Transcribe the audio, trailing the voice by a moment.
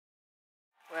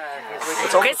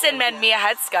Kristen made me a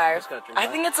headscarf. I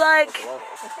think it's like,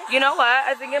 you know what?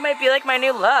 I think it might be like my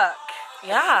new look.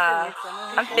 Yeah.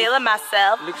 I'm feeling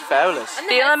myself. It looks fabulous.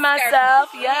 Feeling myself,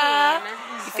 yeah.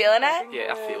 You feeling it?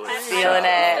 Yeah, I feel it. Feeling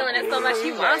it. Feeling it so much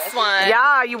he wants one.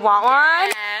 Yeah, you want one?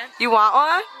 Yeah. You want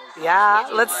one? Yeah,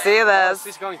 let's see this.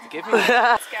 He's going to give me one.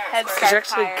 It's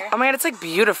actually, oh my god, it's like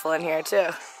beautiful in here too.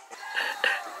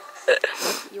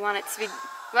 You want it to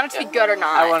be good or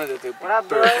not? I wanted it to be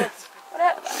perfect.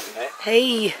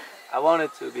 Hey. I want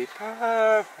it to be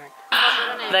perfect.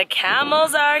 The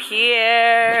camels are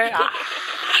here.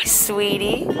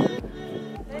 Sweetie.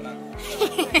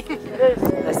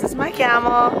 This is my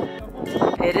camel.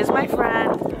 It is my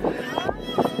friend.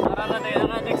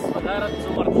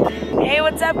 Hey,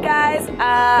 what's up guys?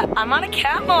 I'm on a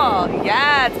camel.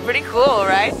 Yeah, it's pretty cool,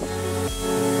 right?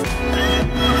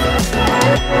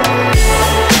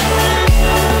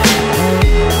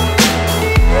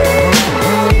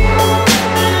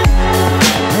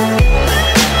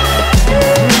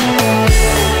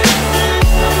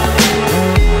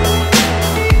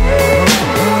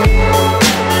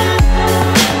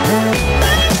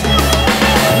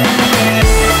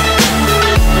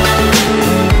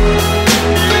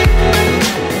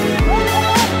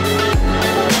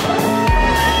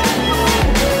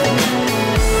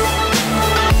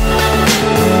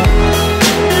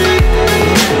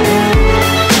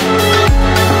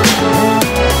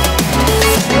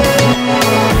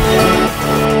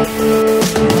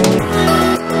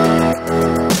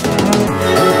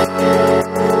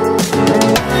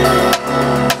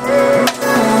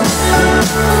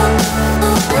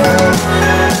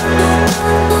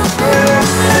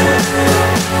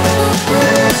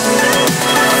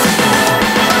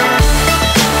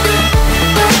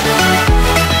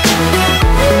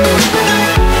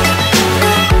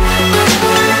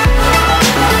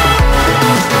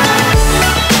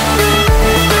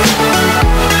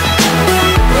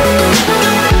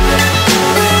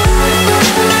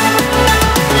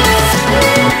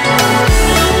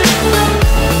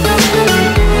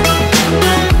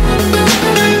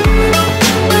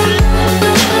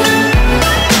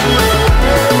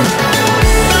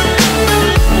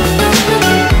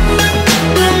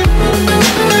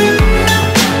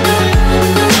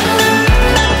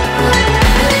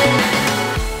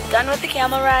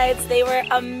 Camel rides, they were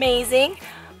amazing.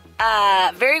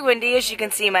 Very windy, as you can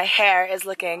see. My hair is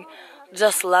looking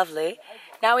just lovely.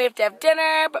 Now we have to have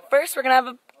dinner, but first we're gonna have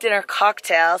a dinner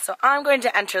cocktail, so I'm going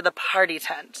to enter the party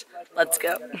tent. Let's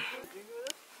go.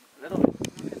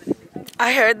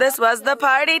 I heard this was the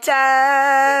party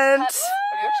tent.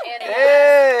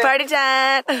 Hey! Party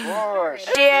tent. Cheers!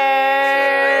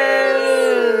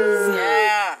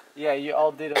 Yeah. Yeah, you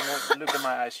all did look at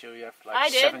my eyes. You have like I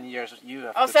did. 7 years. You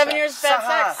have. Oh, good 7 sex. years bad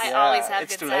sex. Yeah, I always have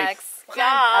it's good too late. sex. God.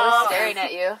 I was staring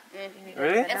at you.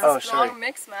 Really? It's Oh, a strong sorry.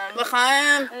 mix, man.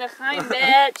 L'chaim. L'chaim,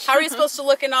 bitch. How are you supposed to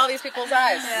look in all these people's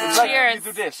eyes? It's like Cheers. you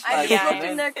do this. I like, looked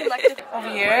and then- Over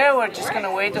here, we're just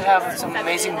gonna wait to have some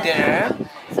amazing dinner,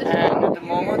 and at the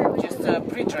moment, just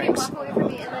pre-drinks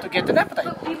to get an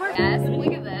appetite. Yes,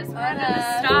 look at this. We're under the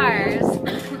stars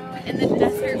in the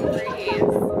desert breeze.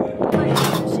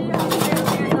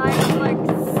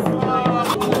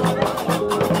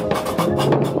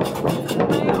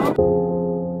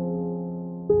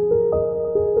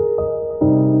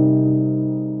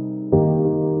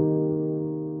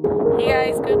 Hey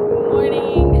guys, good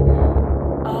morning.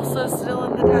 Also still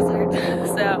in the desert.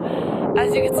 So,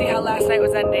 as you can see how last night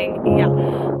was ending, yeah.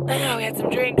 We had some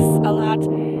drinks, a lot.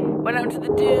 Went out to the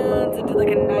dunes and did like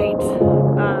a night,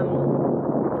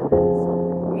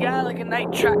 yeah, like a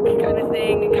night trek kind of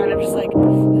thing, and kind of just like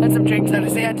had some drinks on a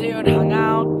sand dune, hung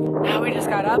out. Now we just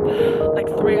got up like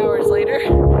 3 hours later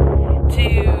to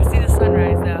see the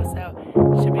sunrise though, so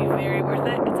it should be very worth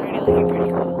it. It's already looking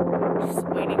pretty cool. Just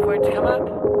waiting for it to come up.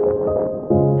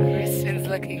 Kristen's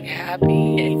looking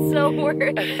happy. It's so worth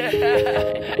it.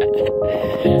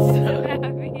 So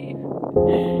happy.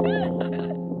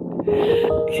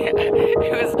 Yeah,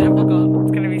 it was difficult.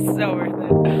 It's gonna be so worth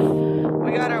it.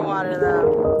 We got our water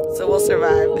though, so we'll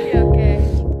survive. Okay.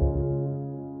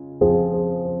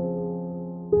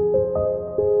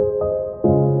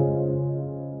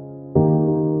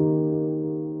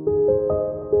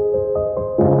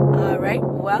 Alright,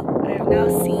 well, I have now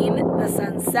seen the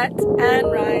sunset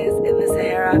and rise in the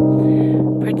Sahara.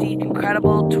 Pretty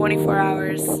incredible 24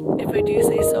 hours, if I do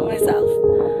say so myself.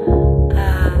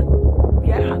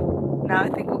 Yeah, now I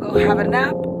think we'll go have a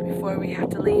nap before we have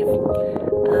to leave.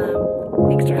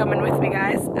 Thanks for coming with me,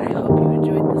 guys, and I hope you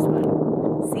enjoyed this one.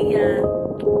 See ya!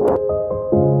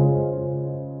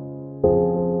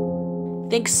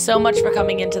 Thanks so much for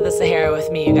coming into the Sahara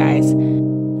with me, you guys.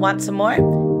 Want some more?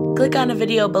 Click on a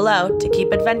video below to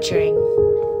keep adventuring.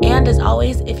 And as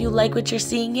always, if you like what you're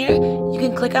seeing here, you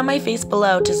can click on my face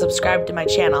below to subscribe to my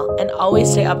channel and always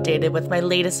stay updated with my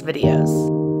latest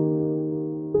videos.